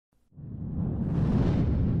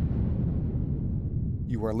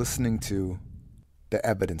You are listening to The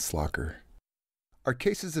Evidence Locker. Our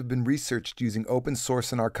cases have been researched using open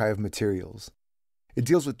source and archive materials. It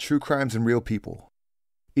deals with true crimes and real people.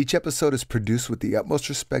 Each episode is produced with the utmost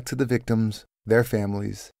respect to the victims, their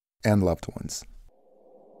families, and loved ones.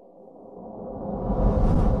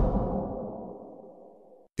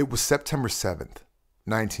 It was September 7th,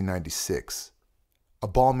 1996, a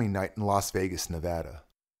balmy night in Las Vegas, Nevada.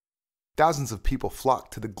 Thousands of people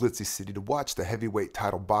flocked to the glitzy city to watch the heavyweight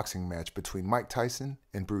title boxing match between Mike Tyson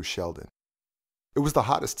and Bruce Sheldon. It was the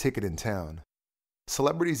hottest ticket in town.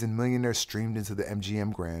 Celebrities and millionaires streamed into the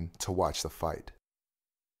MGM Grand to watch the fight.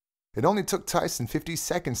 It only took Tyson 50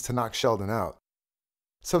 seconds to knock Sheldon out.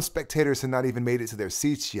 Some spectators had not even made it to their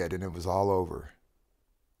seats yet, and it was all over.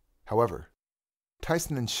 However,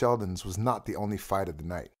 Tyson and Sheldon's was not the only fight of the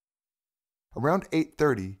night. Around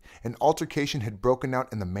 8:30, an altercation had broken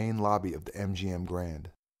out in the main lobby of the MGM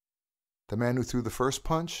Grand. The man who threw the first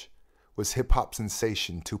punch was hip-hop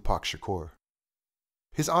sensation Tupac Shakur.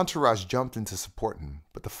 His entourage jumped in to support him,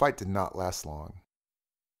 but the fight did not last long.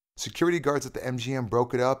 Security guards at the MGM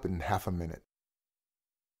broke it up in half a minute.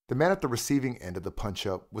 The man at the receiving end of the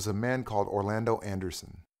punch-up was a man called Orlando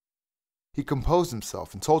Anderson. He composed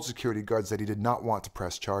himself and told security guards that he did not want to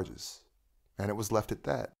press charges, and it was left at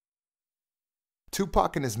that.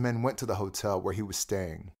 Tupac and his men went to the hotel where he was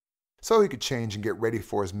staying, so he could change and get ready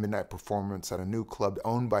for his midnight performance at a new club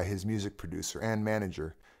owned by his music producer and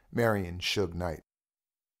manager, Marion Suge Knight.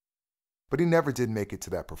 But he never did make it to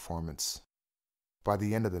that performance. By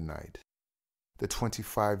the end of the night, the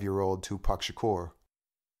 25-year-old Tupac Shakur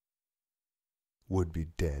would be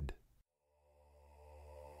dead.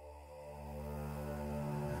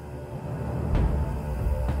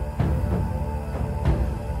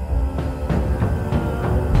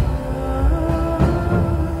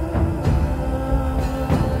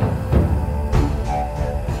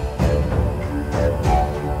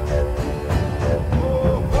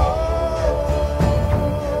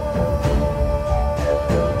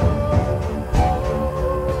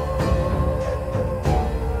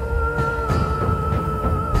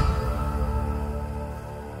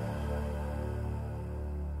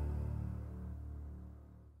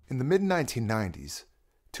 In the mid-1990s,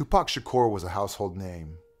 Tupac Shakur was a household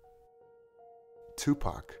name.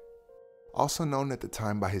 Tupac, also known at the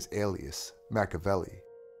time by his alias, Machiavelli,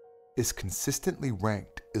 is consistently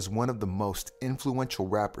ranked as one of the most influential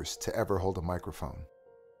rappers to ever hold a microphone.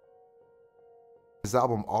 His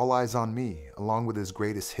album All Eyes on Me, along with his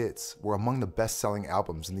greatest hits, were among the best-selling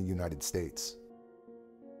albums in the United States.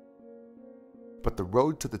 But the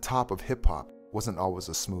road to the top of hip-hop wasn't always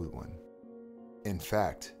a smooth one. In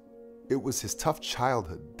fact, it was his tough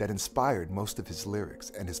childhood that inspired most of his lyrics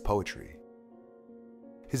and his poetry.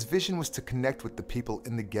 His vision was to connect with the people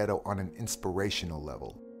in the ghetto on an inspirational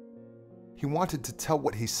level. He wanted to tell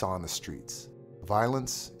what he saw in the streets: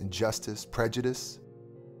 violence, injustice, prejudice,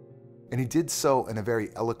 and he did so in a very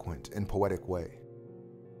eloquent and poetic way.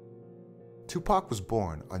 Tupac was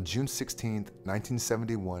born on June 16,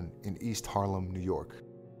 1971 in East Harlem, New York.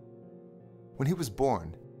 When he was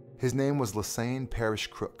born, his name was Lassane Parrish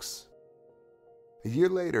Crooks. A year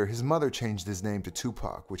later, his mother changed his name to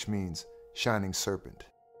Tupac, which means Shining Serpent.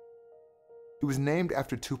 He was named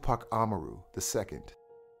after Tupac Amaru II,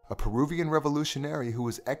 a Peruvian revolutionary who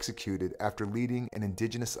was executed after leading an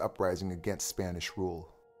indigenous uprising against Spanish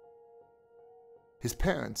rule. His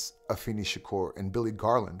parents, Afeni Shakur and Billy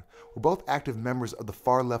Garland, were both active members of the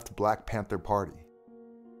far-left Black Panther Party.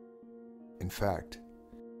 In fact,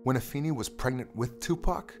 when Afeni was pregnant with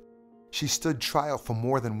Tupac, she stood trial for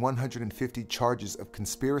more than 150 charges of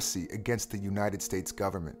conspiracy against the United States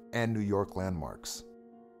government and New York landmarks.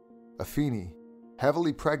 Afeni,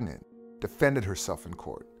 heavily pregnant, defended herself in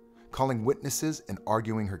court, calling witnesses and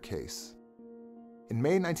arguing her case. In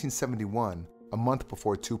May 1971, a month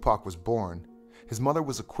before Tupac was born, his mother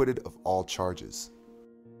was acquitted of all charges.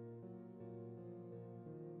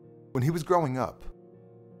 When he was growing up,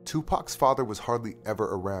 Tupac's father was hardly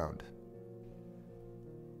ever around.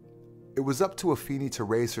 It was up to Afeni to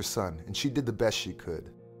raise her son, and she did the best she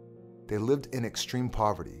could. They lived in extreme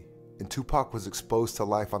poverty, and Tupac was exposed to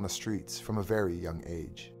life on the streets from a very young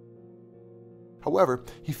age. However,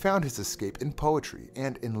 he found his escape in poetry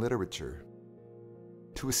and in literature.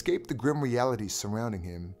 To escape the grim realities surrounding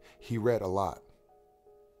him, he read a lot.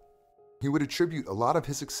 He would attribute a lot of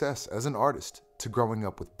his success as an artist to growing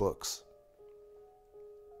up with books.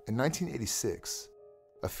 In 1986,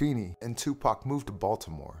 Afeni and Tupac moved to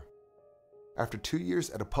Baltimore. After 2 years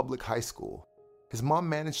at a public high school, his mom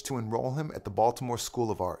managed to enroll him at the Baltimore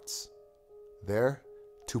School of Arts. There,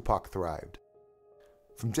 Tupac thrived.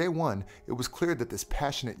 From day one, it was clear that this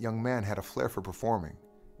passionate young man had a flair for performing,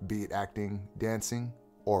 be it acting, dancing,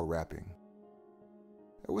 or rapping.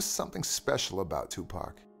 There was something special about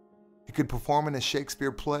Tupac. He could perform in a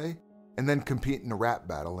Shakespeare play and then compete in a rap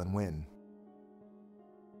battle and win.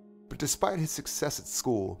 But despite his success at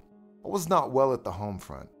school, all was not well at the home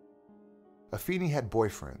front. Afeni had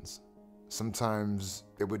boyfriends. Sometimes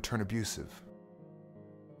they would turn abusive,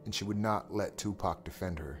 and she would not let Tupac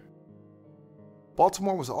defend her.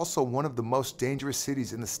 Baltimore was also one of the most dangerous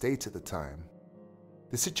cities in the States at the time.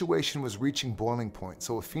 The situation was reaching boiling point,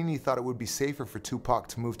 so Afeni thought it would be safer for Tupac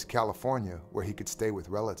to move to California, where he could stay with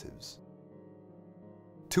relatives.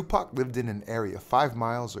 Tupac lived in an area 5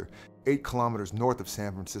 miles or 8 kilometers north of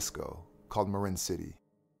San Francisco, called Marin City.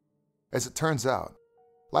 As it turns out,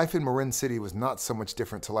 life in Marin City was not so much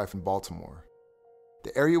different to life in Baltimore.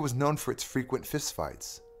 The area was known for its frequent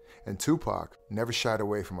fistfights, and Tupac never shied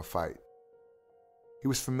away from a fight. He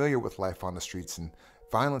was familiar with life on the streets, and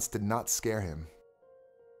violence did not scare him.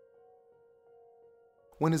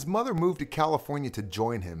 When his mother moved to California to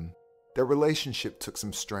join him, their relationship took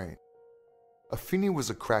some strain. Afeni was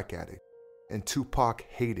a crack addict, and Tupac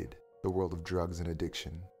hated the world of drugs and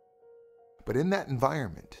addiction. But in that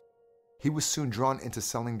environment, he was soon drawn into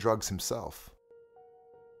selling drugs himself.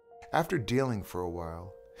 After dealing for a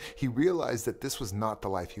while, he realized that this was not the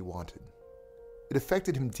life he wanted. It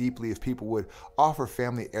affected him deeply if people would offer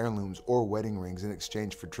family heirlooms or wedding rings in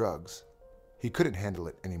exchange for drugs. He couldn't handle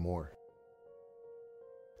it anymore.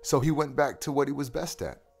 So he went back to what he was best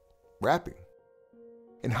at, rapping.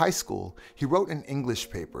 In high school, he wrote an English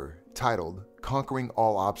paper titled "Conquering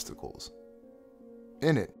All Obstacles."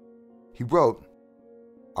 In it, he wrote,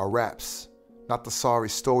 "Our raps, not the sorry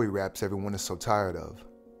story raps everyone is so tired of.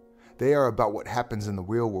 They are about what happens in the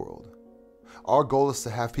real world. Our goal is to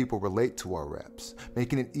have people relate to our raps,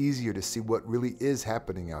 making it easier to see what really is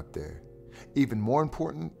happening out there. Even more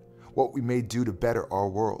important, what we may do to better our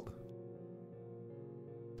world."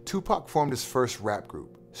 Tupac formed his first rap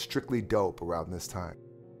group, Strictly Dope, around this time.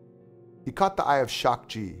 He caught the eye of Shock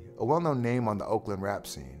G, a well-known name on the Oakland rap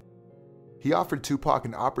scene. He offered Tupac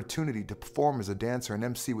an opportunity to perform as a dancer and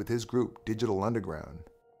MC with his group, Digital Underground.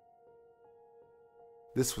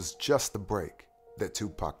 This was just the break that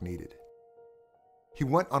Tupac needed. He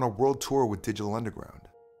went on a world tour with Digital Underground.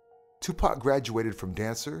 Tupac graduated from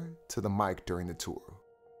dancer to the mic during the tour,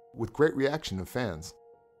 with great reaction of fans.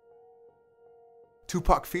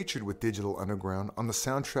 Tupac featured with Digital Underground on the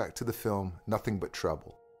soundtrack to the film Nothing But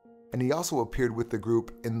Trouble, and he also appeared with the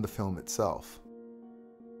group in the film itself.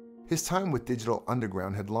 His time with Digital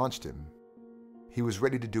Underground had launched him. He was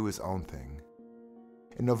ready to do his own thing.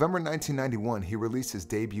 In November 1991, he released his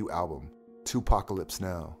debut album, Tupacalypse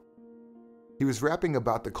Now. He was rapping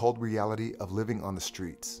about the cold reality of living on the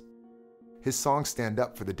streets. His songs stand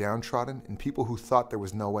up for the downtrodden and people who thought there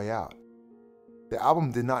was no way out. The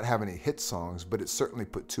album did not have any hit songs, but it certainly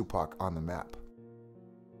put Tupac on the map.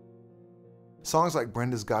 Songs like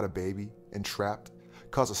Brenda's Got a Baby and Trapped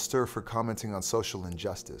caused a stir for commenting on social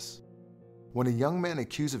injustice. When a young man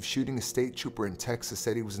accused of shooting a state trooper in Texas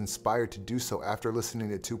said he was inspired to do so after listening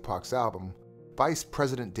to Tupac's album, Vice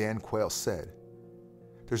President Dan Quayle said,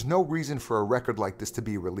 "There's no reason for a record like this to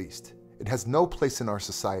be released. It has no place in our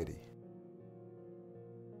society."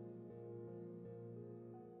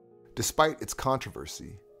 Despite its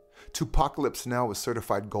controversy, Tupacalypse Now was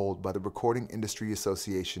certified gold by the Recording Industry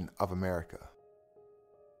Association of America.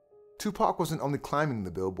 Tupac wasn't only climbing the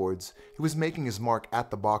billboards, he was making his mark at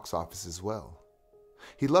the box office as well.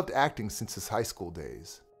 He loved acting since his high school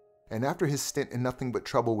days, and after his stint in Nothing But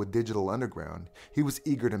Trouble with Digital Underground, he was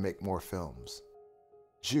eager to make more films.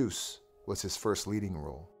 Juice was his first leading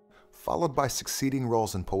role, followed by succeeding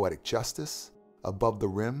roles in Poetic Justice, Above the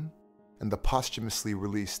Rim, and the posthumously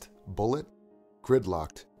released Bullet,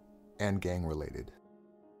 Gridlocked, and Gang Related.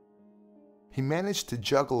 He managed to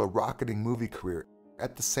juggle a rocketing movie career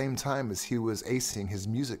at the same time as he was acing his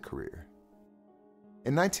music career.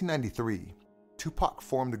 In 1993, Tupac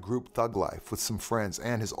formed the group Thug Life with some friends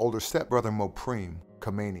and his older stepbrother Mopreme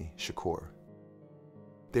Khomeini Shakur.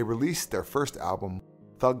 They released their first album,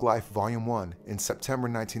 Thug Life Volume 1, in September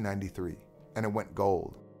 1993, and it went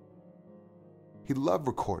gold. He loved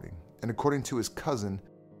recording, and according to his cousin,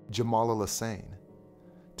 Jamal Al-Hussein,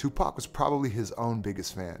 Tupac was probably his own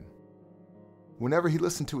biggest fan. Whenever he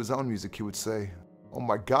listened to his own music, he would say, "Oh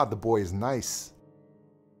my God, the boy is nice."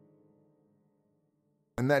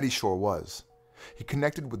 And that he sure was. He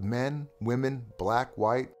connected with men, women, black,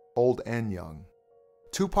 white, old, and young.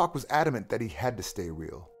 Tupac was adamant that he had to stay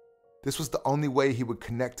real. This was the only way he would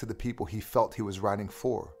connect to the people he felt he was writing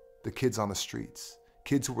for, the kids on the streets,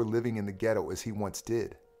 kids who were living in the ghetto as he once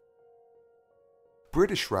did.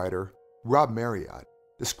 British writer Rob Marriott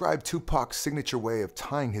described Tupac's signature way of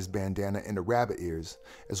tying his bandana into rabbit ears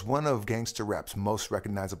as one of gangster rap's most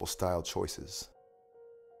recognizable style choices.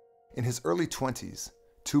 In his early 20s,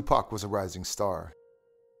 Tupac was a rising star.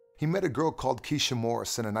 He met a girl called Keisha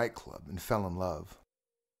Morris in a nightclub and fell in love.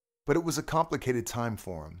 But it was a complicated time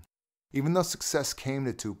for him. Even though success came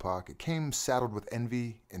to Tupac, it came saddled with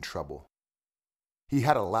envy and trouble. He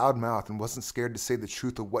had a loud mouth and wasn't scared to say the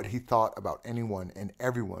truth of what he thought about anyone and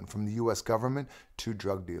everyone, from the US government to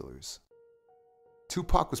drug dealers.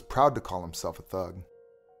 Tupac was proud to call himself a thug.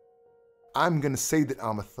 "I'm gonna say that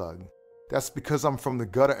I'm a thug. That's because I'm from the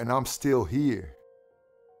gutter and I'm still here."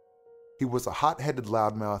 He was a hot-headed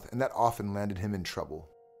loudmouth, and that often landed him in trouble.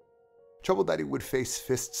 Trouble that he would face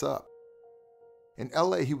fists up. In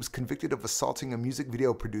LA, he was convicted of assaulting a music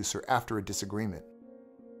video producer after a disagreement.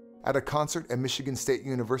 At a concert at Michigan State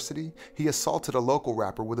University, he assaulted a local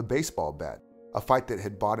rapper with a baseball bat, a fight that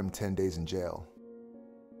had bought him 10 days in jail.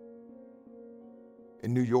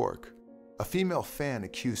 In New York, a female fan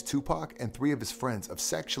accused Tupac and 3 of his friends of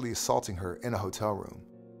sexually assaulting her in a hotel room.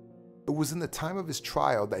 It was in the time of his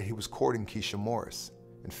trial that he was courting Keisha Morris.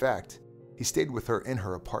 In fact, he stayed with her in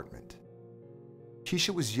her apartment.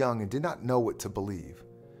 Keisha was young and did not know what to believe,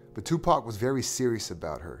 but Tupac was very serious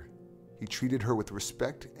about her. He treated her with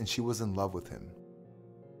respect, and she was in love with him.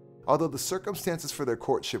 Although the circumstances for their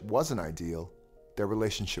courtship wasn't ideal, their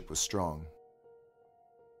relationship was strong.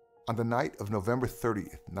 On the night of November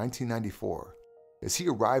 30th, 1994, as he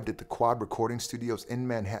arrived at the Quad recording studios in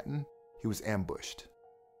Manhattan, he was ambushed.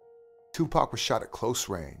 Tupac was shot at close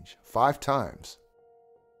range 5 times.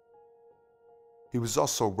 He was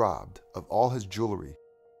also robbed of all his jewelry,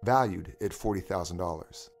 valued at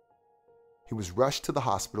 $40,000. He was rushed to the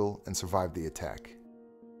hospital and survived the attack.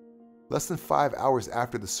 Less than 5 hours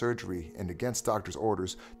after the surgery and against doctors'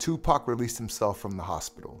 orders, Tupac released himself from the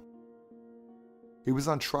hospital. He was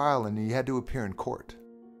on trial and he had to appear in court.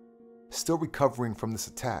 Still recovering from this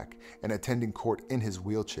attack and attending court in his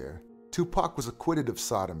wheelchair, Tupac was acquitted of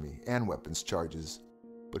sodomy and weapons charges,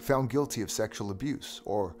 but found guilty of sexual abuse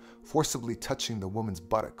or forcibly touching the woman's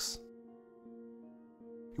buttocks.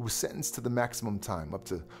 He was sentenced to the maximum time, up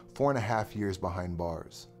to 4.5 years behind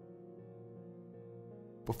bars.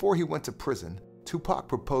 Before he went to prison, Tupac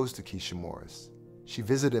proposed to Keisha Morris. She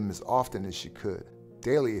visited him as often as she could,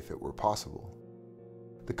 daily if it were possible.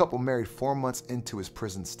 The couple married 4 months into his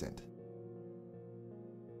prison stint.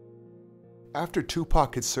 After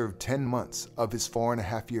Tupac had served 10 months of his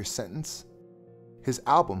 4.5-year sentence, his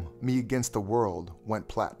album, Me Against the World, went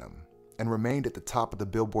platinum and remained at the top of the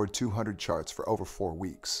Billboard 200 charts for over 4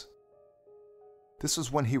 weeks. This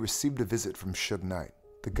was when he received a visit from Suge Knight,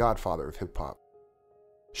 the godfather of hip-hop.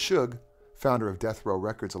 Suge, founder of Death Row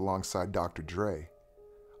Records alongside Dr. Dre,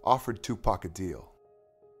 offered Tupac a deal.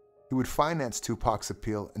 He would finance Tupac's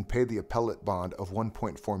appeal and pay the appellate bond of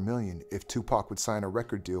 $1.4 million if Tupac would sign a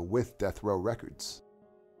record deal with Death Row Records.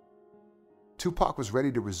 Tupac was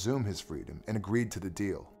ready to resume his freedom and agreed to the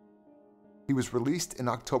deal. He was released in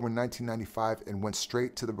October 1995 and went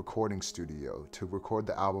straight to the recording studio to record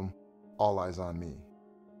the album All Eyes on Me.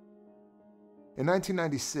 In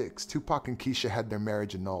 1996, Tupac and Keisha had their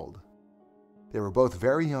marriage annulled. They were both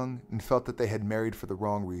very young and felt that they had married for the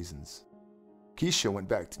wrong reasons. Keisha went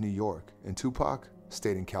back to New York, and Tupac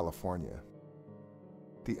stayed in California.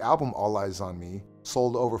 The album All Eyes on Me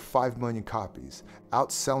sold over 5 million copies,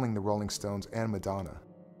 outselling the Rolling Stones and Madonna.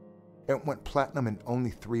 It went platinum in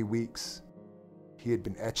only 3 weeks. He had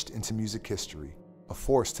been etched into music history, a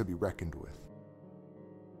force to be reckoned with.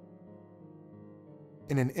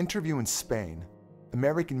 In an interview in Spain,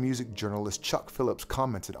 American music journalist Chuck Phillips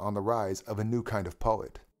commented on the rise of a new kind of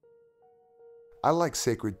poet. "I like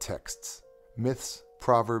sacred texts, myths,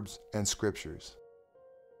 proverbs, and scriptures.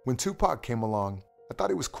 When Tupac came along, I thought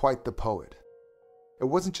he was quite the poet. It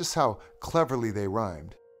wasn't just how cleverly they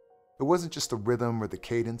rhymed. It wasn't just the rhythm or the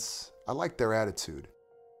cadence. I liked their attitude.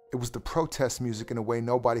 It was the protest music in a way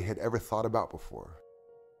nobody had ever thought about before.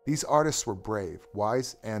 These artists were brave,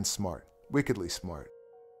 wise, and smart, wickedly smart.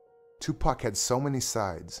 Tupac had so many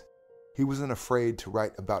sides. He wasn't afraid to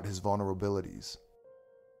write about his vulnerabilities."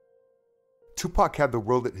 Tupac had the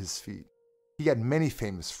world at his feet. He had many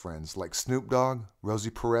famous friends like Snoop Dogg, Rosie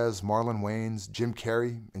Perez, Marlon Wayans, Jim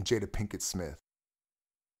Carrey, and Jada Pinkett Smith.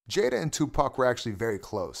 Jada and Tupac were actually very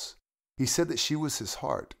close. He said that she was his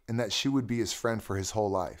heart and that she would be his friend for his whole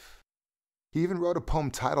life. He even wrote a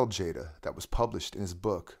poem titled Jada that was published in his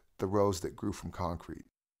book, The Rose That Grew from Concrete.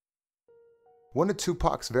 One of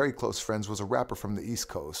Tupac's very close friends was a rapper from the East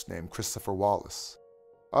Coast named Christopher Wallace.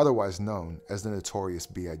 otherwise known as the notorious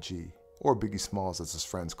B.I.G., or Biggie Smalls as his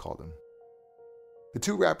friends called him. The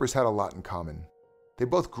two rappers had a lot in common. They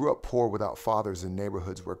both grew up poor without fathers in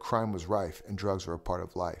neighborhoods where crime was rife and drugs were a part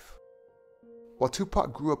of life. While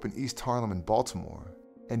Tupac grew up in East Harlem and Baltimore,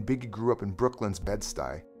 and Biggie grew up in Brooklyn's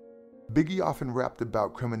Bed-Stuy, Biggie often rapped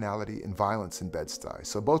about criminality and violence in Bed-Stuy,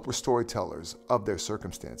 so both were storytellers of their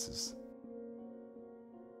circumstances.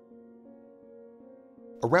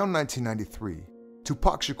 Around 1993,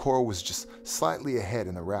 Tupac Shakur was just slightly ahead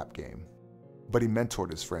in the rap game, but he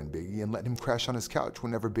mentored his friend Biggie and let him crash on his couch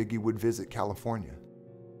whenever Biggie would visit California.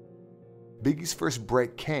 Biggie's first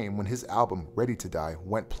break came when his album, Ready to Die,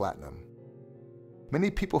 went platinum. Many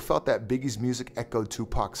people felt that Biggie's music echoed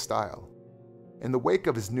Tupac's style. In the wake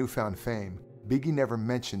of his newfound fame, Biggie never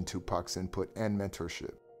mentioned Tupac's input and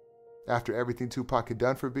mentorship. After everything Tupac had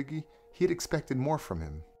done for Biggie, he had expected more from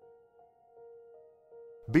him.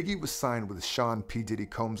 Biggie was signed with Sean P. Diddy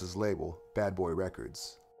Combs' label, Bad Boy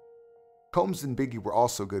Records. Combs and Biggie were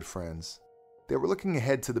also good friends. They were looking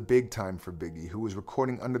ahead to the big time for Biggie, who was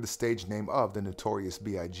recording under the stage name of the notorious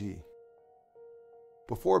B.I.G.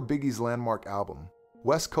 Before Biggie's landmark album,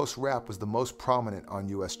 West Coast rap was the most prominent on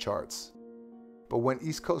US charts. But when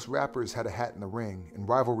East Coast rappers had a hat in the ring and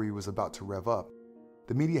rivalry was about to rev up,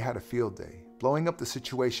 the media had a field day, blowing up the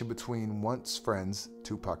situation between once friends,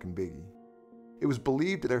 Tupac and Biggie. It was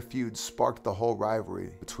believed that their feud sparked the whole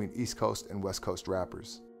rivalry between East Coast and West Coast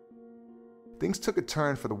rappers. Things took a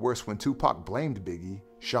turn for the worse when Tupac blamed Biggie,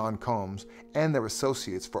 Sean Combs, and their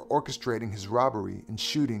associates for orchestrating his robbery and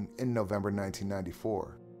shooting in November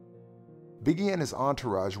 1994. Biggie and his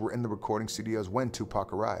entourage were in the recording studios when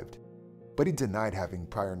Tupac arrived, but he denied having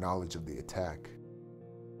prior knowledge of the attack.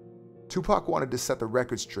 Tupac wanted to set the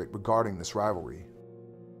record straight regarding this rivalry.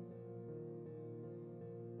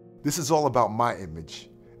 "This is all about my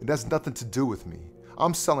image. It has nothing to do with me.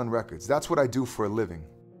 I'm selling records. That's what I do for a living.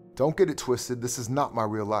 Don't get it twisted. This is not my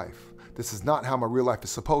real life. This is not how my real life is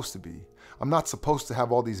supposed to be. I'm not supposed to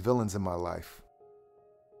have all these villains in my life."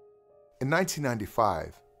 In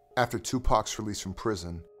 1995, after Tupac's release from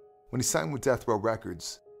prison, when he signed with Death Row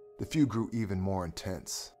Records, the feud grew even more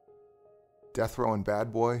intense. Death Row and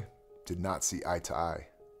Bad Boy did not see eye to eye.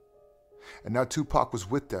 And now Tupac was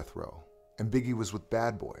with Death Row, and Biggie was with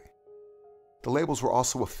Bad Boy. The labels were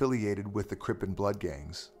also affiliated with the Crip and Blood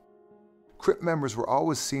gangs. Crip members were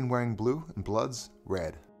always seen wearing blue and Bloods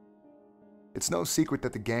red. It's no secret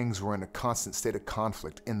that the gangs were in a constant state of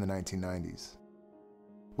conflict in the 1990s.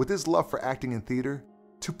 With his love for acting and theater,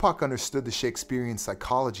 Tupac understood the Shakespearean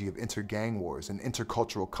psychology of inter-gang wars and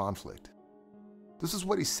intercultural conflict. This is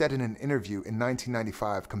what he said in an interview in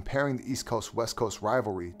 1995 comparing the East Coast-West Coast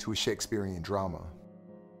rivalry to a Shakespearean drama.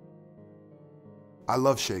 "I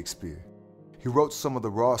love Shakespeare. He wrote some of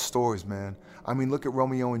the rawest stories, man. I mean, look at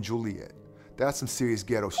Romeo and Juliet. That's some serious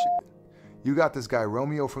ghetto shit. You got this guy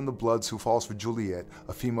Romeo from the Bloods who falls for Juliet,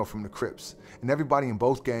 a female from the Crips, and everybody in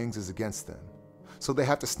both gangs is against them. So they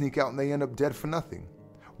have to sneak out and they end up dead for nothing.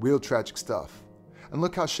 Real tragic stuff. And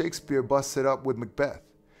look how Shakespeare busts it up with Macbeth.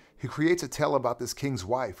 He creates a tale about this king's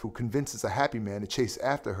wife who convinces a happy man to chase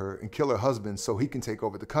after her and kill her husband so he can take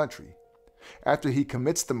over the country. After he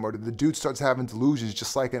commits the murder, the dude starts having delusions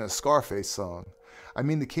just like in a Scarface song. I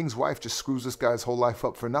mean, the king's wife just screws this guy's whole life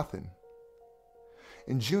up for nothing."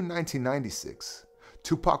 In June 1996,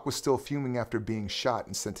 Tupac was still fuming after being shot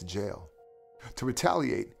and sent to jail. To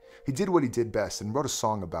retaliate, he did what he did best and wrote a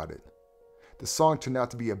song about it. The song turned out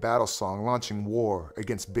to be a battle song launching war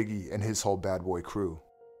against Biggie and his whole Bad Boy crew.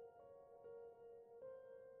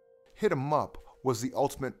 "Hit 'em Up" was the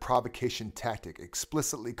ultimate provocation tactic,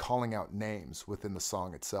 explicitly calling out names within the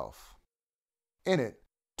song itself. In it,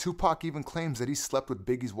 Tupac even claims that he slept with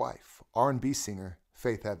Biggie's wife, R&B singer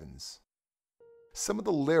Faith Evans. Some of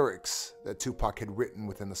the lyrics that Tupac had written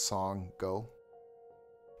within the song go,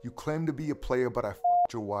 "You claim to be a player, but I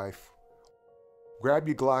fucked your wife. Grab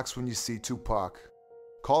your Glocks when you see Tupac.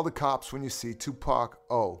 Call the cops when you see Tupac,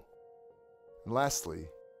 oh." And lastly,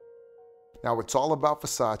 "Now it's all about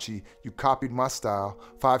Versace. You copied my style.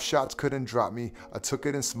 5 shots couldn't drop me. I took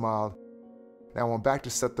it and smiled. Now I'm back to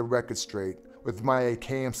set the record straight. With my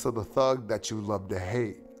AK, I'm still the thug that you love to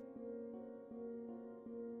hate."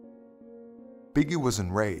 Biggie was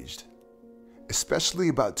enraged, especially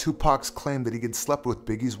about Tupac's claim that he had slept with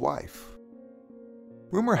Biggie's wife.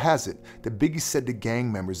 Rumor has it that Biggie said to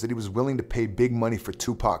gang members that he was willing to pay big money for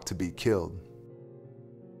Tupac to be killed.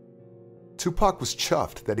 Tupac was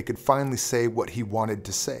chuffed that he could finally say what he wanted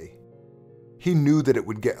to say. He knew that it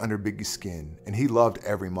would get under Biggie's skin, and he loved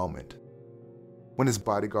every moment. When his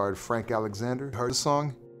bodyguard Frank Alexander heard the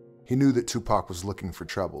song, he knew that Tupac was looking for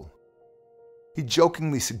trouble. He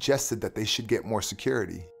jokingly suggested that they should get more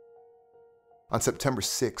security. On September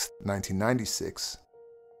 6, 1996,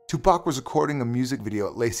 Tupac was recording a music video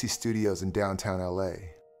at Lacey Studios in downtown LA.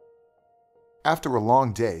 After a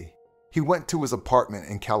long day, he went to his apartment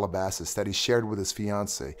in Calabasas that he shared with his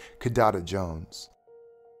fiancée, Kidada Jones.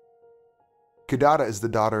 Kidada is the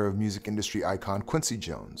daughter of music industry icon Quincy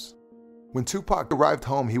Jones. When Tupac arrived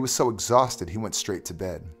home, he was so exhausted he went straight to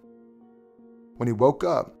bed. When he woke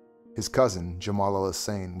up, his cousin, Jamala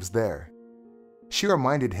Hussein, was there. She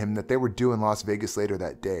reminded him that they were due in Las Vegas later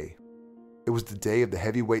that day. It was the day of the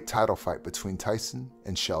heavyweight title fight between Tyson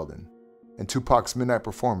and Sheldon, and Tupac's midnight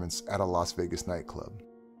performance at a Las Vegas nightclub.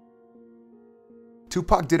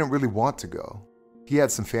 Tupac didn't really want to go. He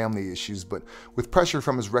had some family issues, but with pressure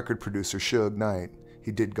from his record producer Suge Knight,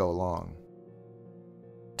 he did go along.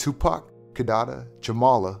 Tupac, Kidada,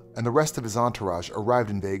 Jamala, and the rest of his entourage arrived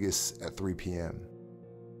in Vegas at 3 p.m.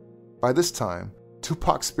 By this time,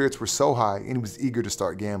 Tupac's spirits were so high and he was eager to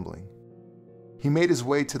start gambling. He made his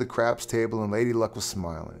way to the craps table and Lady Luck was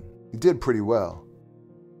smiling. He did pretty well.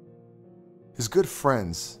 His good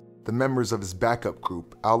friends, the members of his backup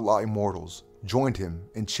group, Outlaw Immortals, joined him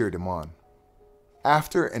and cheered him on.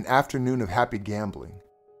 After an afternoon of happy gambling,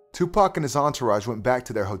 Tupac and his entourage went back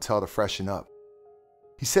to their hotel to freshen up.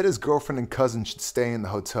 He said his girlfriend and cousin should stay in the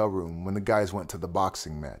hotel room when the guys went to the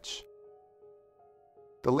boxing match.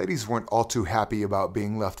 The ladies weren't all too happy about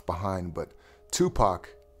being left behind, but Tupac,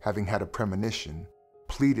 having had a premonition,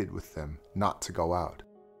 pleaded with them not to go out.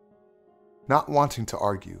 Not wanting to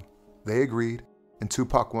argue, they agreed, and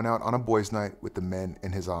Tupac went out on a boys' night with the men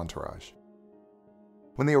in his entourage.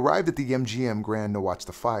 When they arrived at the MGM Grand to watch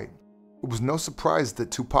the fight, it was no surprise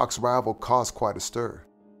that Tupac's rival caused quite a stir.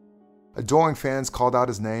 Adoring fans called out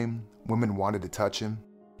his name, women wanted to touch him.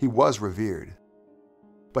 He was revered.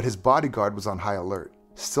 But his bodyguard was on high alert,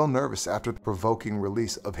 still nervous after the provoking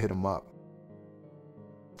release of Hit 'Em Up.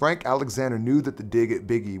 Frank Alexander knew that the dig at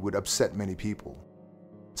Biggie would upset many people.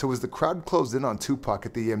 So as the crowd closed in on Tupac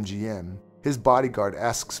at the MGM, his bodyguard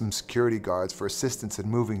asked some security guards for assistance in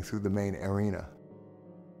moving through the main arena.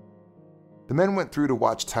 The men went through to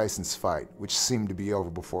watch Tyson's fight, which seemed to be over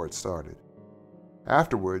before it started.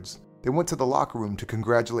 Afterwards, they went to the locker room to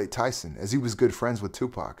congratulate Tyson as he was good friends with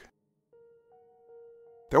Tupac.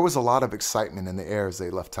 There was a lot of excitement in the air as they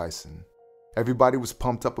left Tyson. Everybody was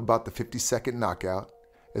pumped up about the 50-second knockout.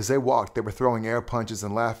 As they walked, they were throwing air punches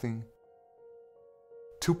and laughing.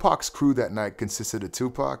 Tupac's crew that night consisted of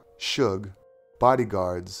Tupac, Suge,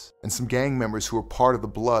 bodyguards, and some gang members who were part of the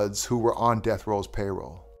Bloods who were on Death Row's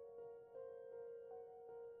payroll.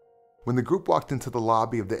 When the group walked into the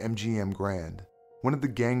lobby of the MGM Grand, one of the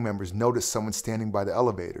gang members noticed someone standing by the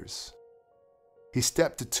elevators. He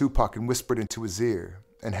stepped to Tupac and whispered into his ear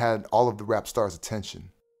and had all of the rap stars'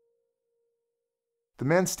 attention. The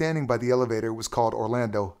man standing by the elevator was called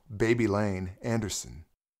Orlando "Baby Lane" Anderson.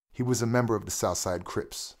 He was a member of the Southside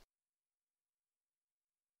Crips.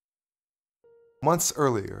 Months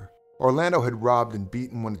earlier, Orlando had robbed and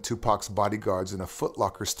beaten one of Tupac's bodyguards in a Foot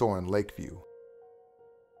Locker store in Lakeview.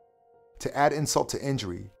 To add insult to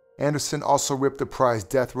injury, Anderson also ripped the prized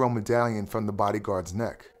Death Row medallion from the bodyguard's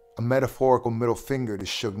neck, a metaphorical middle finger to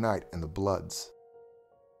Suge Knight and the Bloods.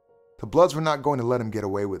 The Bloods were not going to let him get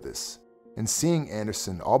away with this, and seeing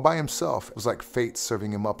Anderson all by himself was like fate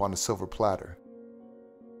serving him up on a silver platter.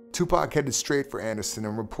 Tupac headed straight for Anderson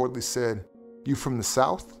and reportedly said, "You from the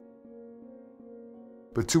South?"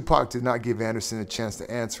 But Tupac did not give Anderson a chance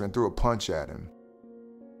to answer and threw a punch at him.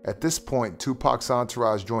 At this point, Tupac's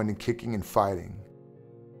entourage joined in kicking and fighting.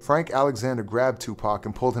 Frank Alexander grabbed Tupac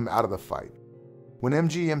and pulled him out of the fight. When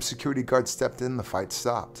MGM security guards stepped in, the fight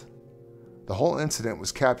stopped. The whole incident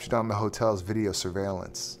was captured on the hotel's video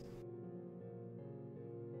surveillance.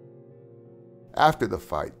 After the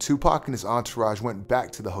fight, Tupac and his entourage went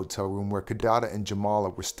back to the hotel room where Kidada and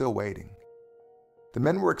Jamala were still waiting. The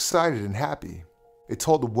men were excited and happy. They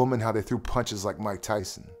told the woman how they threw punches like Mike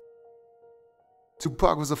Tyson.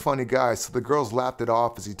 Tupac was a funny guy, so the girls laughed it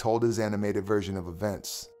off as he told his animated version of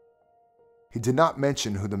events. He did not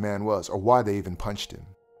mention who the man was or why they even punched him.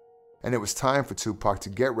 And it was time for Tupac to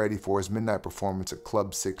get ready for his midnight performance at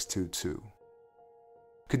Club 622.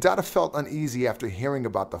 Kidada felt uneasy after hearing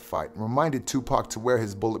about the fight and reminded Tupac to wear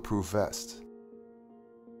his bulletproof vest.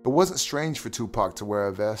 It wasn't strange for Tupac to wear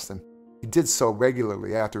a vest, and he did so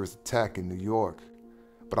regularly after his attack in New York.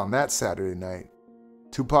 But on that Saturday night,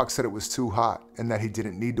 Tupac said it was too hot and that he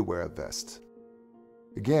didn't need to wear a vest.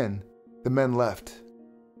 Again, the men left.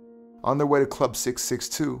 On their way to Club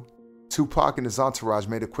 662, Tupac and his entourage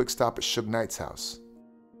made a quick stop at Suge Knight's house.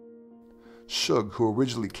 Suge, who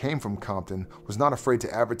originally came from Compton, was not afraid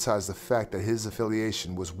to advertise the fact that his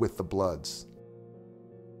affiliation was with the Bloods.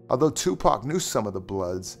 Although Tupac knew some of the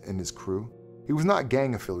Bloods in his crew, he was not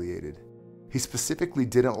gang affiliated. He specifically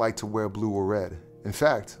didn't like to wear blue or red. In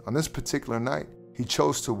fact, on this particular night, he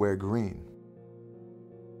chose to wear green.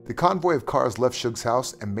 The convoy of cars left Suge's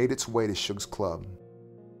house and made its way to Suge's club.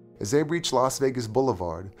 As they reached Las Vegas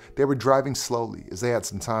Boulevard, they were driving slowly as they had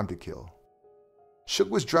some time to kill. Suge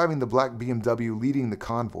was driving the black BMW leading the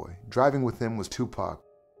convoy. Driving with him was Tupac.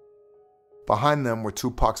 Behind them were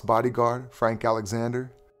Tupac's bodyguard, Frank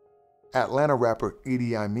Alexander, Atlanta rapper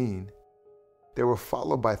Edie Amin. They were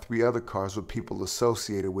followed by 3 other cars with people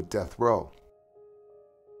associated with Death Row.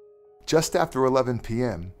 Just after 11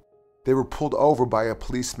 p.m., they were pulled over by a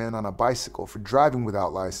policeman on a bicycle for driving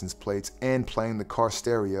without license plates and playing the car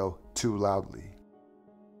stereo too loudly.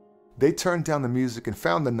 They turned down the music and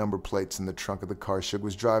found the number plates in the trunk of the car Suge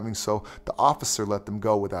was driving, so the officer let them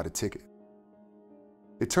go without a ticket.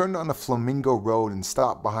 They turned on a Flamingo Road and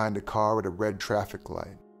stopped behind a car at a red traffic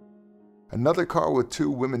light. Another car with 2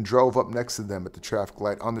 women drove up next to them at the traffic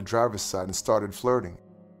light on the driver's side and started flirting,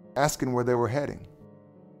 asking where they were heading.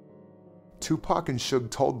 Tupac and Suge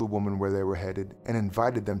told the woman where they were headed and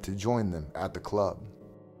invited them to join them at the club.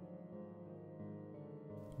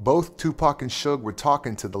 Both Tupac and Suge were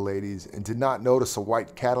talking to the ladies and did not notice a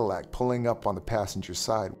white Cadillac pulling up on the passenger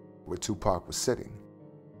side where Tupac was sitting.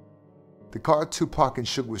 The car Tupac and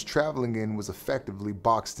Suge was traveling in was effectively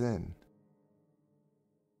boxed in.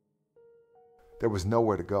 There was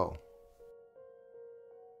nowhere to go.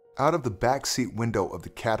 Out of the backseat window of the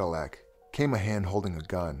Cadillac came a hand holding a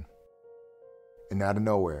gun. And out of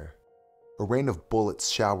nowhere, a rain of bullets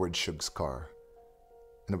showered Suge's car,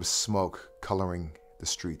 and there was smoke coloring the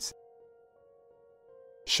streets.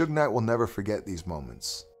 Suge Knight will never forget these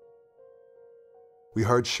moments. We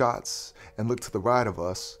heard shots and looked to the right of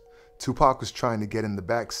us. Tupac was trying to get in the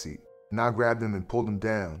back seat, and I grabbed him and pulled him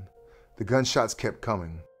down. The gunshots kept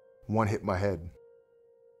coming. One hit my head.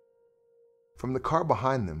 From the car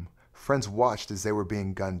behind them, friends watched as they were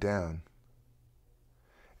being gunned down.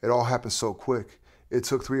 It all happened so quick, it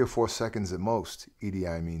took 3 or 4 seconds at most, Edie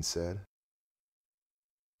Amin said.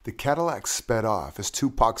 The Cadillac sped off as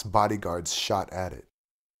Tupac's bodyguards shot at it.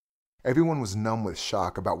 Everyone was numb with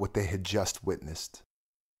shock about what they had just witnessed.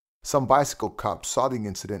 Some bicycle cops saw the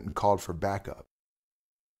incident and called for backup.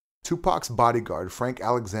 Tupac's bodyguard, Frank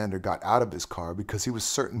Alexander, got out of his car because he was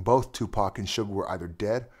certain both Tupac and Suge were either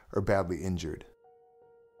dead or badly injured.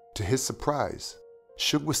 To his surprise,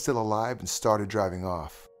 Suge was still alive and started driving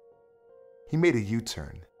off. He made a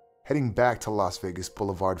U-turn, heading back to Las Vegas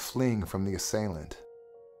Boulevard, fleeing from the assailant.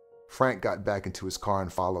 Frank got back into his car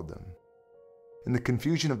and followed them. In the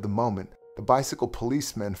confusion of the moment, the bicycle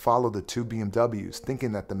policemen followed the 2 BMWs,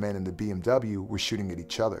 thinking that the men in the BMW were shooting at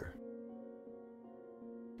each other.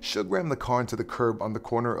 Suge rammed the car into the curb on the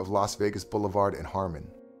corner of Las Vegas Boulevard and Harmon.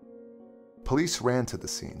 Police ran to the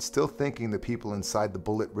scene, still thinking the people inside the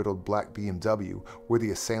bullet-riddled black BMW were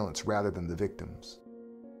the assailants rather than the victims.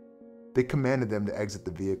 They commanded them to exit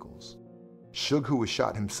the vehicles. Suge, who was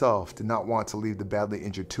shot himself, did not want to leave the badly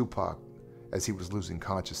injured Tupac as he was losing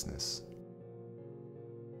consciousness.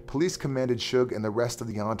 Police commanded Suge and the rest of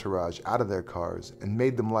the entourage out of their cars and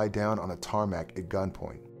made them lie down on a tarmac at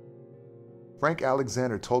gunpoint. Frank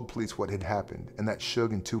Alexander told police what had happened and that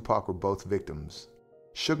Suge and Tupac were both victims.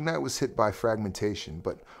 Suge Knight was hit by fragmentation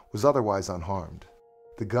but was otherwise unharmed.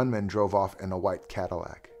 The gunmen drove off in a white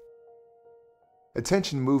Cadillac.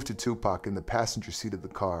 Attention moved to Tupac in the passenger seat of the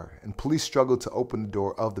car, and police struggled to open the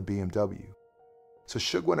door of the BMW. So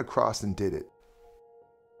Suge went across and did it.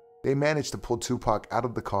 They managed to pull Tupac out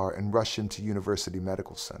of the car and rush him to University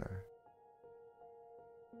Medical Center.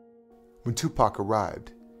 When Tupac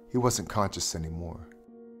arrived, he wasn't conscious anymore.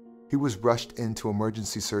 He was rushed into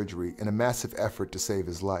emergency surgery in a massive effort to save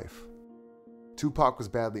his life. Tupac was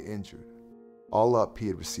badly injured. All up, he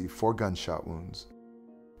had received 4 gunshot wounds.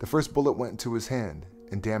 The first bullet went into his hand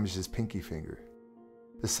and damaged his pinky finger.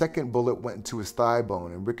 The second bullet went into his thigh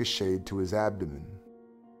bone and ricocheted to his abdomen.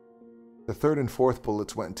 The third and fourth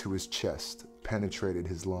bullets went into his chest, penetrated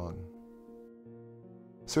his lung.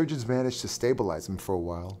 Surgeons managed to stabilize him for a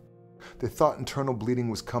while. They thought internal bleeding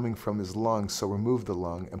was coming from his lung, so removed the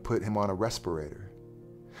lung and put him on a respirator.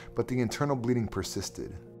 But the internal bleeding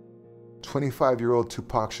persisted. 25-year-old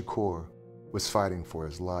Tupac Shakur was fighting for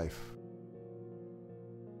his life.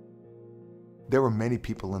 There were many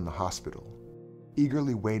people in the hospital,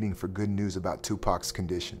 eagerly waiting for good news about Tupac's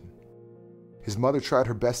condition. His mother tried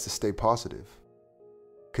her best to stay positive.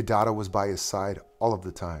 Kadada was by his side all of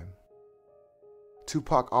the time.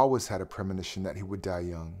 Tupac always had a premonition that he would die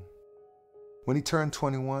young. When he turned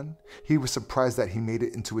 21, he was surprised that he made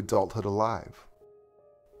it into adulthood alive.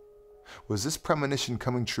 Was this premonition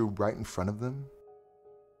coming true right in front of them?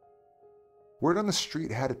 Word on the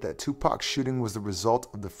street had it that Tupac's shooting was the result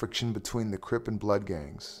of the friction between the Crip and Blood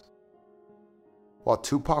gangs. While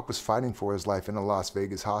Tupac was fighting for his life in a Las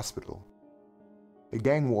Vegas hospital, a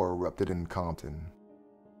gang war erupted in Compton.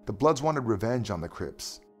 The Bloods wanted revenge on the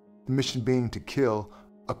Crips, the mission being to kill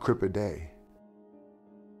a Crip a day.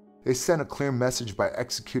 They sent a clear message by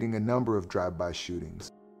executing a number of drive-by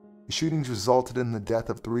shootings. The shootings resulted in the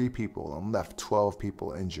death of 3 people and left 12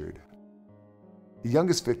 people injured. The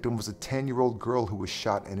youngest victim was a 10-year-old girl who was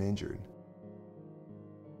shot and injured.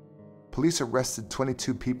 Police arrested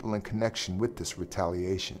 22 people in connection with this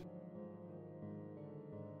retaliation.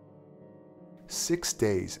 6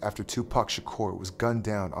 days after Tupac Shakur was gunned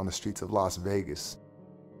down on the streets of Las Vegas,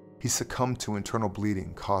 he succumbed to internal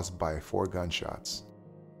bleeding caused by 4 gunshots.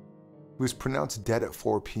 He was pronounced dead at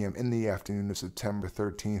 4 p.m. in the afternoon of September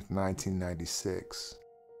 13, 1996.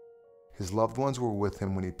 His loved ones were with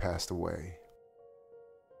him when he passed away.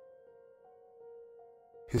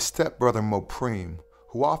 His stepbrother Mopreme,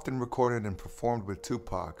 who often recorded and performed with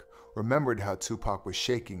Tupac, remembered how Tupac was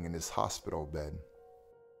shaking in his hospital bed.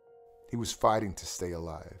 He was fighting to stay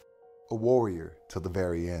alive, a warrior till the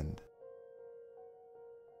very end.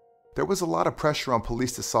 There was a lot of pressure on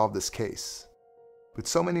police to solve this case, but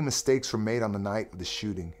so many mistakes were made on the night of the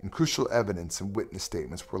shooting, and crucial evidence and witness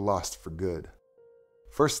statements were lost for good.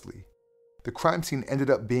 Firstly, the crime scene ended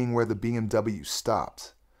up being where the BMW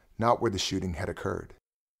stopped, not where the shooting had occurred.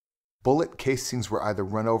 Bullet casings were either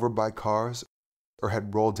run over by cars or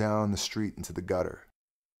had rolled down the street into the gutter.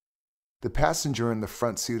 The passenger in the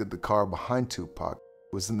front seat of the car behind Tupac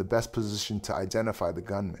was in the best position to identify the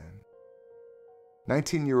gunman.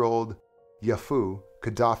 19-year-old Yafu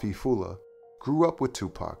Gaddafi Fula grew up with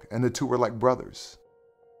Tupac, and the two were like brothers.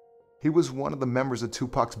 He was one of the members of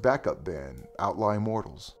Tupac's backup band, Outlaw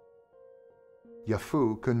Immortals.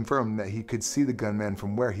 Yafu confirmed that he could see the gunman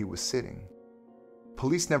from where he was sitting.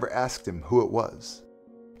 Police never asked him who it was,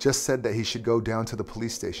 just said that he should go down to the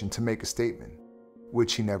police station to make a statement,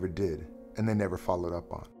 which he never did, and they never followed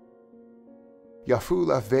up on. Yafu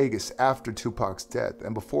left Vegas after Tupac's death,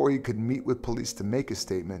 and before he could meet with police to make a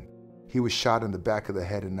statement, he was shot in the back of the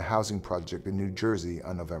head in a housing project in New Jersey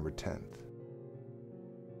on November 10th.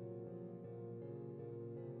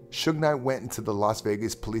 Suge Knight went into the Las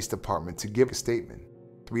Vegas Police Department to give a statement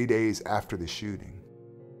 3 days after the shooting.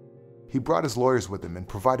 He brought his lawyers with him and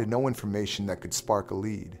provided no information that could spark a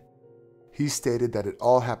lead. He stated that it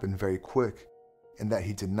all happened very quick and that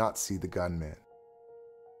he did not see the gunman.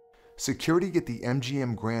 Security at the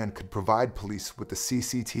MGM Grand could provide police with the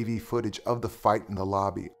CCTV footage of the fight in the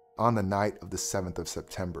lobby on the night of the 7th of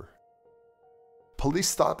September.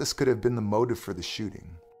 Police thought this could have been the motive for the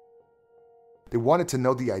shooting. They wanted to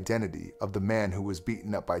know the identity of the man who was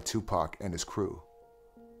beaten up by Tupac and his crew.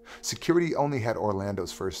 Security only had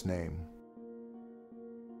Orlando's first name.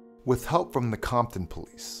 With help from the Compton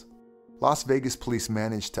police, Las Vegas police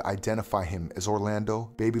managed to identify him as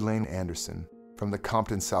Orlando Baby Lane Anderson from the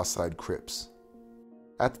Compton Southside Crips.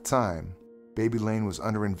 At the time, Baby Lane was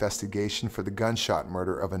under investigation for the gunshot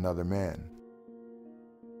murder of another man.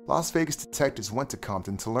 Las Vegas detectives went to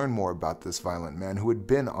Compton to learn more about this violent man who had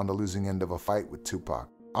been on the losing end of a fight with Tupac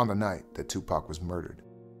on the night that Tupac was murdered.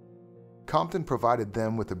 Compton provided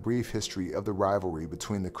them with a brief history of the rivalry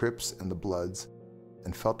between the Crips and the Bloods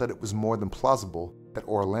and felt that it was more than plausible that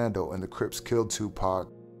Orlando and the Crips killed Tupac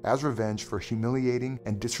as revenge for humiliating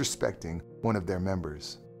and disrespecting one of their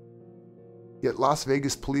members. Yet Las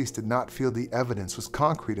Vegas police did not feel the evidence was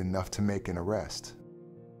concrete enough to make an arrest.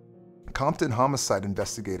 Compton homicide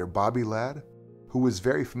investigator Bobby Ladd, who was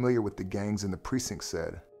very familiar with the gangs in the precinct,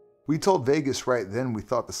 said, "We told Vegas right then we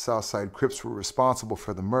thought the Southside Crips were responsible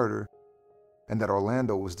for the murder and that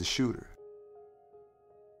Orlando was the shooter."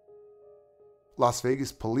 Las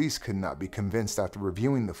Vegas police could not be convinced after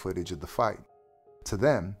reviewing the footage of the fight. To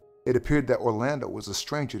them, it appeared that Orlando was a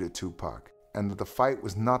stranger to Tupac and that the fight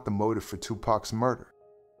was not the motive for Tupac's murder.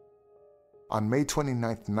 On May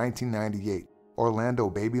 29, 1998, Orlando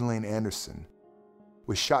Baby Lane Anderson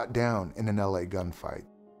was shot down in an LA gunfight.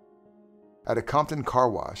 At a Compton car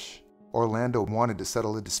wash, Orlando wanted to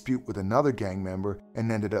settle a dispute with another gang member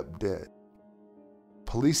and ended up dead.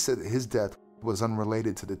 Police said that his death was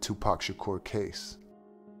unrelated to the Tupac Shakur case.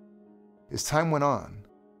 As time went on,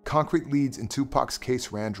 concrete leads in Tupac's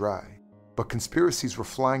case ran dry, but conspiracies were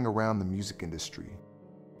flying around the music industry.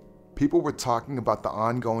 People were talking about the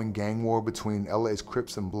ongoing gang war between LA's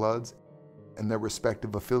Crips and Bloods and their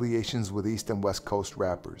respective affiliations with East and West Coast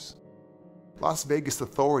rappers. Las Vegas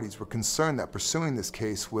authorities were concerned that pursuing this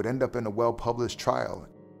case would end up in a well-published trial,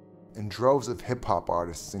 and droves of hip-hop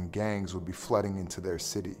artists and gangs would be flooding into their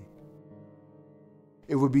city.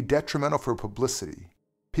 It would be detrimental for publicity.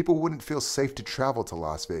 People wouldn't feel safe to travel to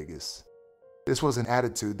Las Vegas. This was an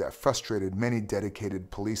attitude that frustrated many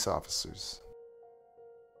dedicated police officers.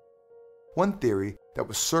 One theory that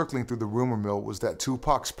was circling through the rumor mill was that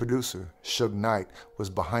Tupac's producer, Suge Knight,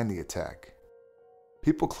 was behind the attack.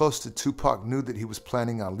 People close to Tupac knew that he was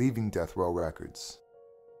planning on leaving Death Row Records.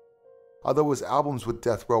 Although his albums with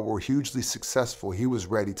Death Row were hugely successful, he was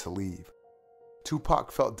ready to leave.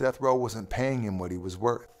 Tupac felt Death Row wasn't paying him what he was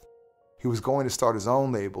worth. He was going to start his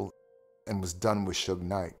own label and was done with Suge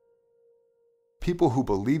Knight. People who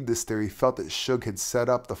believed this theory felt that Suge had set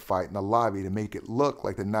up the fight in the lobby to make it look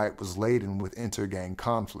like the night was laden with inter-gang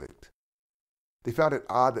conflict. They found it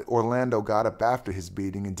odd that Orlando got up after his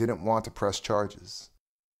beating and didn't want to press charges.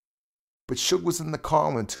 But Suge was in the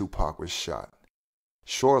car when Tupac was shot.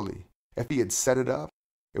 Surely, if he had set it up,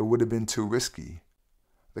 it would have been too risky.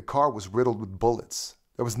 The car was riddled with bullets.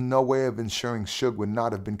 There was no way of ensuring Suge would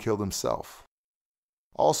not have been killed himself.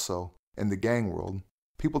 Also, in the gang world,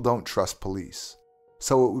 people don't trust police,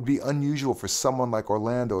 so it would be unusual for someone like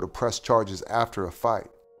Orlando to press charges after a fight.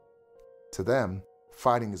 To them,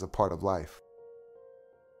 fighting is a part of life.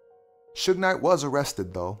 Suge Knight was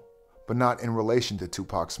arrested though, but not in relation to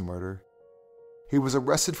Tupac's murder. He was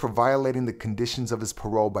arrested for violating the conditions of his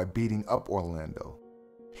parole by beating up Orlando.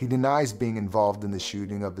 He denies being involved in the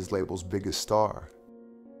shooting of his label's biggest star.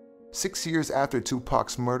 6 years after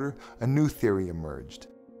Tupac's murder, a new theory emerged.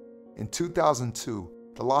 In 2002,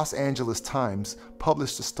 the Los Angeles Times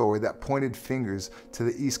published a story that pointed fingers to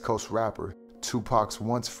the East Coast rapper, Tupac's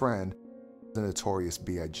once friend, the notorious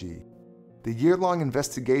B.I.G. The year-long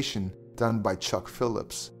investigation done by Chuck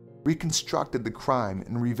Phillips reconstructed the crime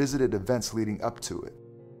and revisited events leading up to it.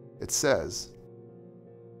 It says,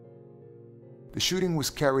 the shooting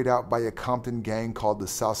was carried out by a Compton gang called the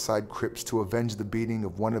Southside Crips to avenge the beating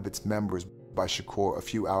of one of its members by Shakur a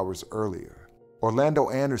few hours earlier.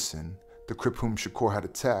 Orlando Anderson, the Crip whom Shakur had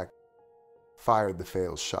attacked, fired the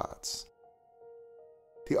fatal shots.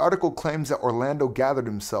 The article claims that Orlando gathered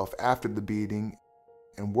himself after the beating,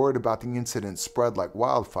 and word about the incident spread like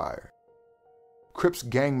wildfire. Crips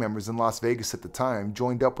gang members in Las Vegas at the time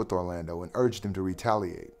joined up with Orlando and urged him to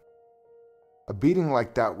retaliate. A beating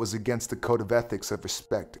like that was against the code of ethics of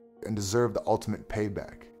respect and deserved the ultimate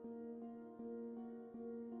payback.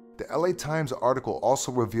 The LA Times article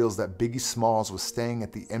also reveals that Biggie Smalls was staying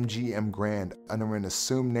at the MGM Grand under an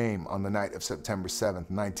assumed name on the night of September 7,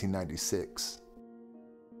 1996.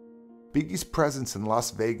 Biggie's presence in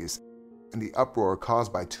Las Vegas and the uproar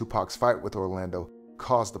caused by Tupac's fight with Orlando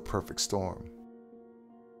caused the perfect storm.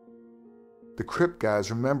 The Crip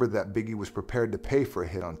guys remembered that Biggie was prepared to pay for a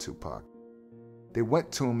hit on Tupac. They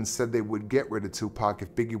went to him and said they would get rid of Tupac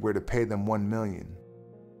if Biggie were to pay them $1 million.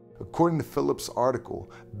 According to Phillips'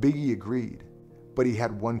 article, Biggie agreed, but he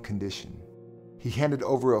had one condition. He handed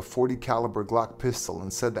over a .40 caliber Glock pistol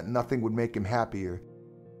and said that nothing would make him happier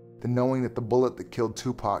than knowing that the bullet that killed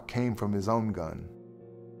Tupac came from his own gun.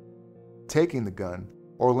 Taking the gun,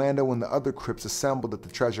 Orlando and the other Crips assembled at the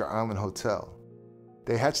Treasure Island Hotel.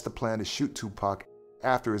 They hatched a plan to shoot Tupac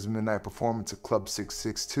after his midnight performance at Club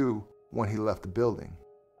 662 when he left the building.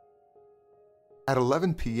 At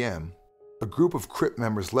 11 p.m., a group of Crip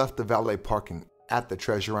members left the valet parking at the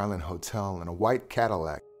Treasure Island Hotel in a white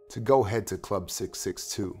Cadillac to go head to Club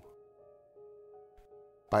 662.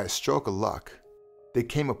 By a stroke of luck, they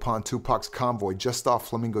came upon Tupac's convoy just off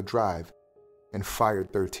Flamingo Drive and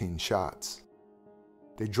fired 13 shots.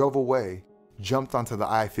 They drove away, jumped onto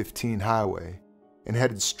the I-15 highway, and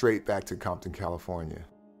headed straight back to Compton, California.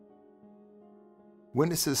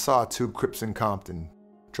 Witnesses saw two Crips in Compton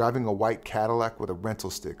driving a white Cadillac with a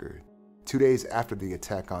rental sticker 2 days after the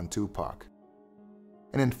attack on Tupac.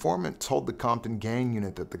 An informant told the Compton gang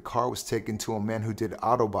unit that the car was taken to a man who did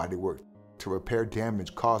auto body work to repair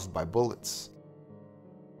damage caused by bullets.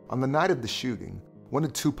 On the night of the shooting, one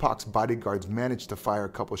of Tupac's bodyguards managed to fire a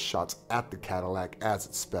couple shots at the Cadillac as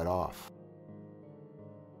it sped off.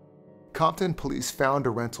 Compton police found a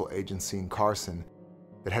rental agency in Carson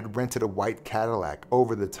that had rented a white Cadillac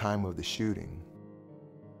over the time of the shooting.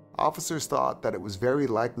 Officers thought that it was very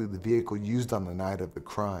likely the vehicle used on the night of the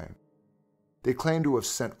crime. They claimed to have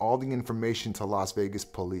sent all the information to Las Vegas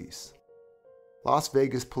police. Las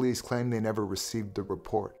Vegas police claimed they never received the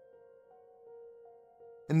report.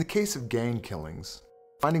 In the case of gang killings,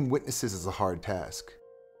 finding witnesses is a hard task.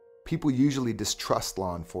 People usually distrust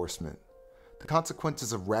law enforcement. The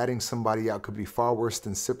consequences of ratting somebody out could be far worse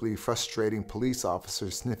than simply frustrating police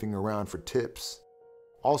officers sniffing around for tips.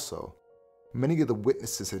 Also, many of the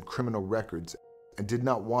witnesses had criminal records and did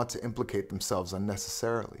not want to implicate themselves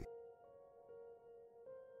unnecessarily.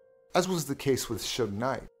 As was the case with Suge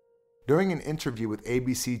Knight, during an interview with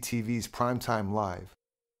ABC TV's Primetime Live,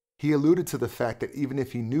 he alluded to the fact that even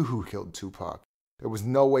if he knew who killed Tupac, there was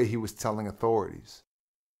no way he was telling authorities.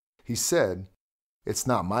 He said, "It's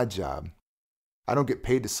not my job. I don't get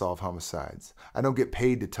paid to solve homicides. I don't get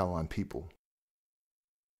paid to tell on people."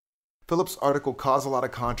 Phillips' article caused a lot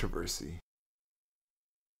of controversy.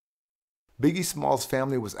 Biggie Smalls'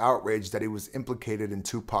 family was outraged that he was implicated in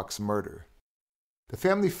Tupac's murder. The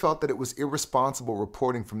family felt that it was irresponsible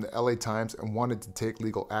reporting from the LA Times and wanted to take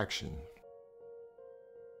legal action.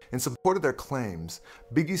 In support of their claims,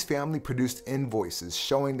 Biggie's family produced invoices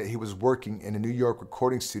showing that he was working in a New York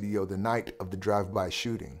recording studio the night of the drive-by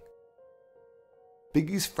shooting.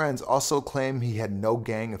 Biggie's friends also claim he had no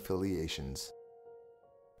gang affiliations.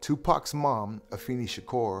 Tupac's mom, Afeni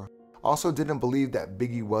Shakur, also didn't believe that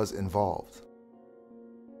Biggie was involved.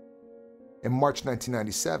 In March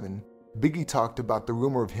 1997, Biggie talked about the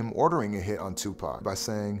rumor of him ordering a hit on Tupac by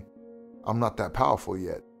saying, "I'm not that powerful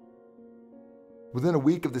yet." Within a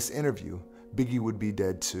week of this interview, Biggie would be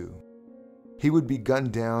dead too. He would be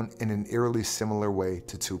gunned down in an eerily similar way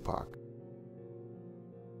to Tupac.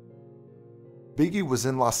 Biggie was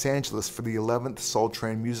in Los Angeles for the 11th Soul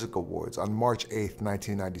Train Music Awards on March 8,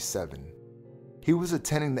 1997. He was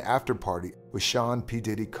attending the after-party with Sean P.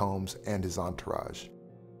 Diddy Combs and his entourage.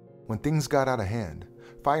 When things got out of hand,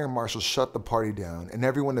 fire marshals shut the party down and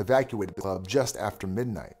everyone evacuated the club just after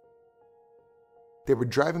midnight. They were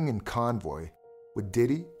driving in convoy with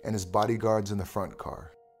Diddy and his bodyguards in the front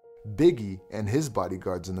car, Biggie and his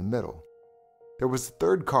bodyguards in the middle. There was a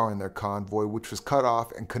third car in their convoy which was cut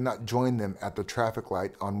off and could not join them at the traffic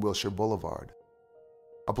light on Wilshire Boulevard.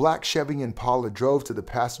 A black Chevy Impala drove to the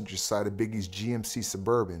passenger side of Biggie's GMC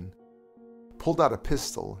Suburban, pulled out a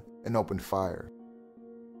pistol, and opened fire.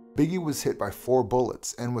 Biggie was hit by 4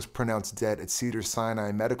 bullets and was pronounced dead at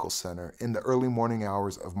Cedars-Sinai Medical Center in the early morning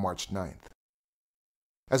hours of March 9th.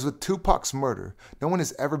 As with Tupac's murder, no one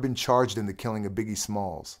has ever been charged in the killing of Biggie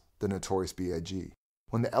Smalls, the notorious B.I.G.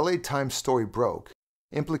 When the LA Times story broke,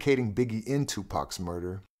 implicating Biggie in Tupac's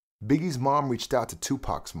murder, Biggie's mom reached out to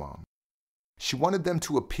Tupac's mom. She wanted them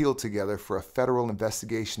to appeal together for a federal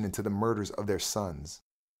investigation into the murders of their sons.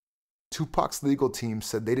 Tupac's legal team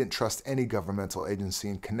said they didn't trust any governmental agency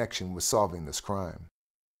in connection with solving this crime.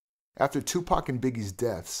 After Tupac and Biggie's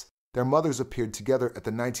deaths, their mothers appeared together at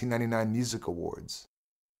the 1999 Music Awards.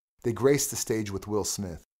 They graced the stage with Will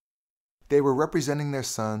Smith. They were representing their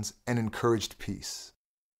sons and encouraged peace.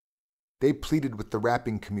 They pleaded with the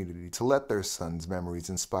rapping community to let their sons' memories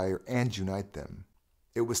inspire and unite them.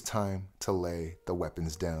 It was time to lay the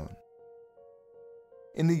weapons down.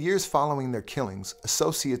 In the years following their killings,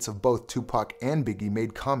 associates of both Tupac and Biggie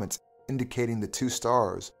made comments indicating the two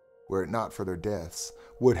stars, were it not for their deaths,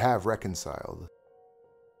 would have reconciled.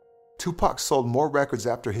 Tupac sold more records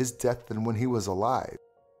after his death than when he was alive.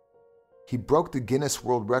 He broke the Guinness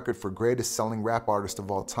World Record for greatest selling rap artist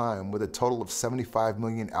of all time with a total of 75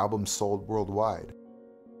 million albums sold worldwide.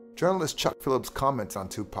 Journalist Chuck Phillips comments on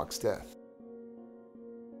Tupac's death.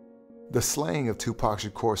 The slaying of Tupac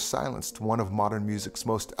Shakur silenced one of modern music's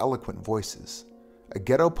most eloquent voices, a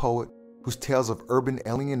ghetto poet whose tales of urban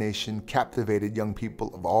alienation captivated young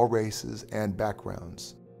people of all races and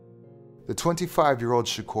backgrounds. The 25-year-old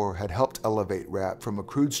Shakur had helped elevate rap from a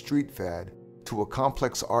crude street fad to a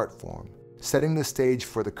complex art form, setting the stage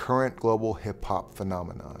for the current global hip-hop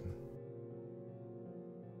phenomenon.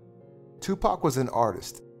 Tupac was an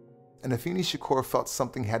artist, and Afeni Shakur felt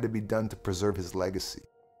something had to be done to preserve his legacy.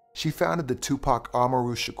 She founded the Tupac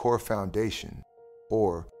Amaru Shakur Foundation,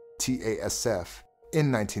 or TASF,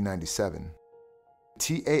 in 1997.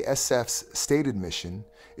 TASF's stated mission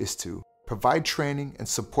is to provide training and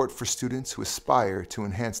support for students who aspire to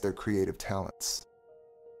enhance their creative talents.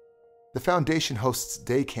 The foundation hosts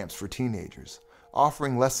day camps for teenagers,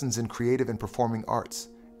 offering lessons in creative and performing arts,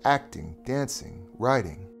 acting, dancing,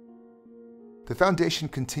 writing. The foundation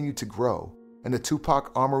continued to grow, and the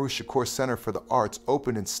Tupac Amaru Shakur Center for the Arts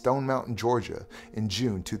opened in Stone Mountain, Georgia in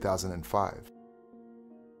June 2005.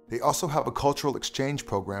 They also have a cultural exchange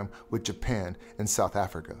program with Japan and South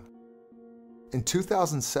Africa. In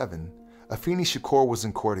 2007, Afeni Shakur was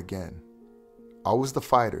in court again. Always the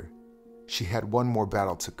fighter, she had one more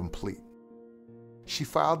battle to complete. She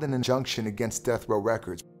filed an injunction against Death Row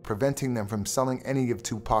Records, preventing them from selling any of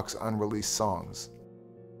Tupac's unreleased songs.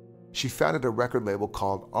 She founded a record label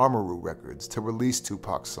called Amaru Records to release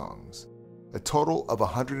Tupac's songs. A total of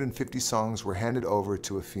 150 songs were handed over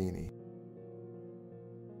to Afeni.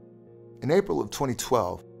 In April of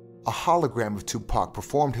 2012, a hologram of Tupac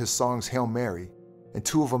performed his songs Hail Mary and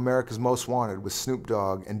two of America's Most Wanted with Snoop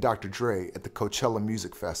Dogg and Dr. Dre at the Coachella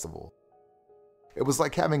Music Festival. It was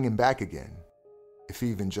like having him back again, if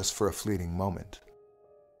even just for a fleeting moment.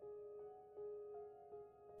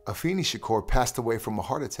 Afeni Shakur passed away from a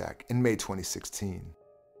heart attack in May 2016.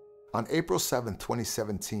 On April 7,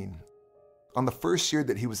 2017, on the first year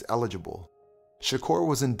that he was eligible, Shakur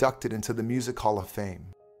was inducted into the Music Hall of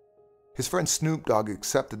Fame. His friend Snoop Dogg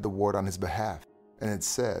accepted the award on his behalf, and it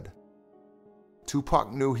said,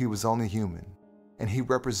 "Tupac knew he was only human, and he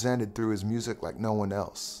represented through his music like no one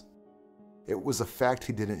else. It was a fact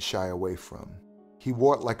he didn't shy away from. He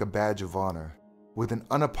wore it like a badge of honor. With an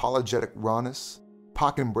unapologetic rawness,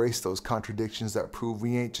 Pac embraced those contradictions that prove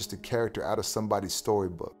we ain't just a character out of somebody's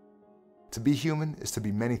storybook. To be human is to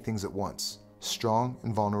be many things at once, strong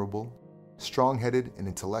and vulnerable, strong-headed and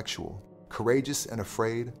intellectual, courageous and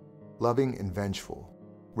afraid, loving and vengeful,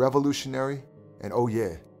 revolutionary, and oh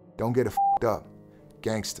yeah, don't get it f***ed up,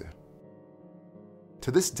 gangster."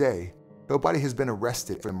 To this day, nobody has been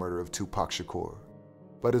arrested for the murder of Tupac Shakur,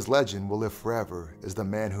 but his legend will live forever as the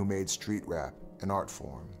man who made street rap an art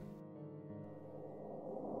form.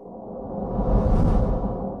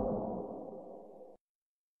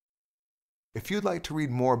 If you'd like to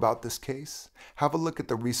read more about this case, have a look at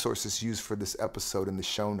the resources used for this episode in the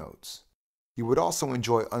show notes. You would also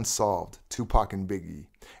enjoy Unsolved, Tupac and Biggie,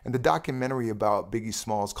 and the documentary about Biggie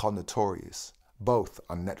Smalls called Notorious, both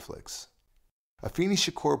on Netflix. Afeni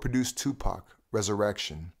Shakur produced Tupac,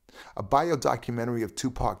 Resurrection, a bio-documentary of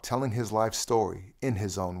Tupac telling his life story in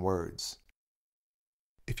his own words.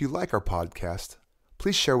 If you like our podcast,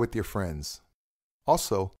 please share with your friends.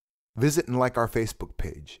 Also, visit and like our Facebook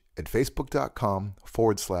page at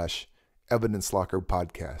facebook.com/Evidence Locker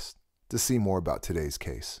Podcast to see more about today's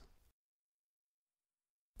case.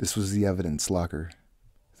 This was the Evidence Locker.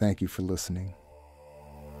 Thank you for listening.